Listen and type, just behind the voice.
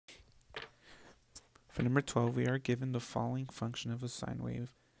For number 12, we are given the following function of a sine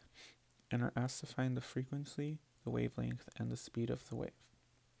wave and are asked to find the frequency, the wavelength, and the speed of the wave.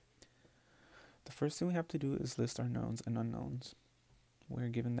 The first thing we have to do is list our knowns and unknowns. We're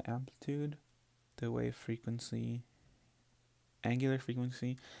given the amplitude, the wave frequency, angular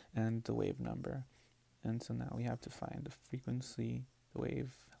frequency, and the wave number. And so now we have to find the frequency, the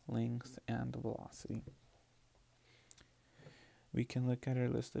wave length, and the velocity. We can look at our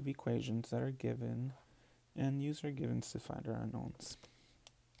list of equations that are given and use our givens to find our unknowns.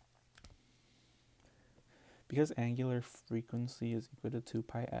 Because angular frequency is equal to 2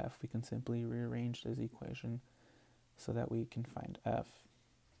 pi f, we can simply rearrange this equation so that we can find f.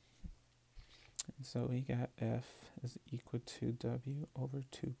 And so we get f is equal to w over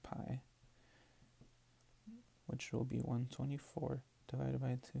 2 pi, which will be 124 divided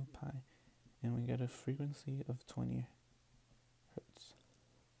by 2 pi, and we get a frequency of 20 hertz.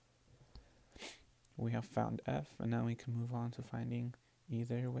 We have found f, and now we can move on to finding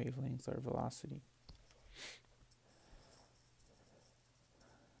either wavelength or velocity.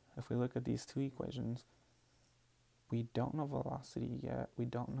 If we look at these two equations, we don't know velocity yet, we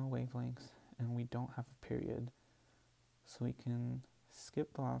don't know wavelengths, and we don't have a period. So we can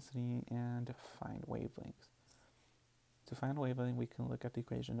skip velocity and find wavelengths. To find wavelength, we can look at the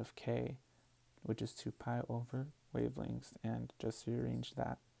equation of k, which is 2 pi over wavelengths, and just rearrange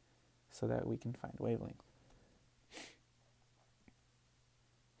that so that we can find wavelength.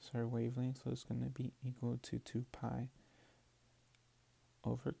 So our wavelength is going to be equal to 2 pi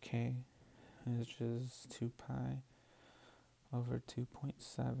over k, which is 2 pi over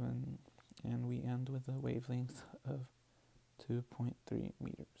 2.7, and we end with a wavelength of 2.3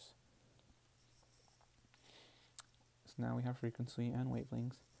 meters. So now we have frequency and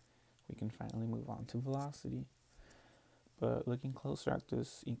wavelengths. We can finally move on to velocity. But looking closer at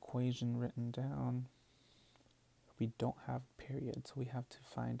this equation written down, we don't have a period, so we have to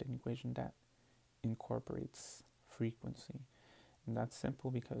find an equation that incorporates frequency. And that's simple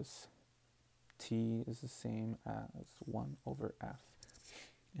because t is the same as 1 over f.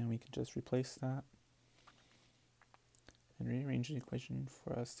 And we can just replace that and rearrange the equation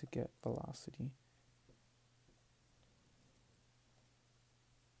for us to get velocity,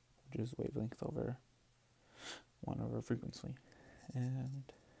 which is wavelength over 1 over frequency.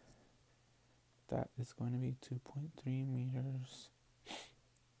 And that is going to be 2.3 meters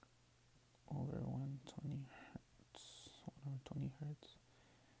over 120 hertz, 1 over 20 hertz.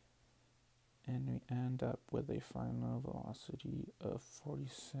 And we end up with a final velocity of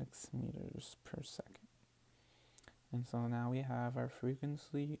 46 meters per second. And so now we have our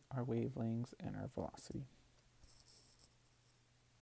frequency, our wavelengths, and our velocity.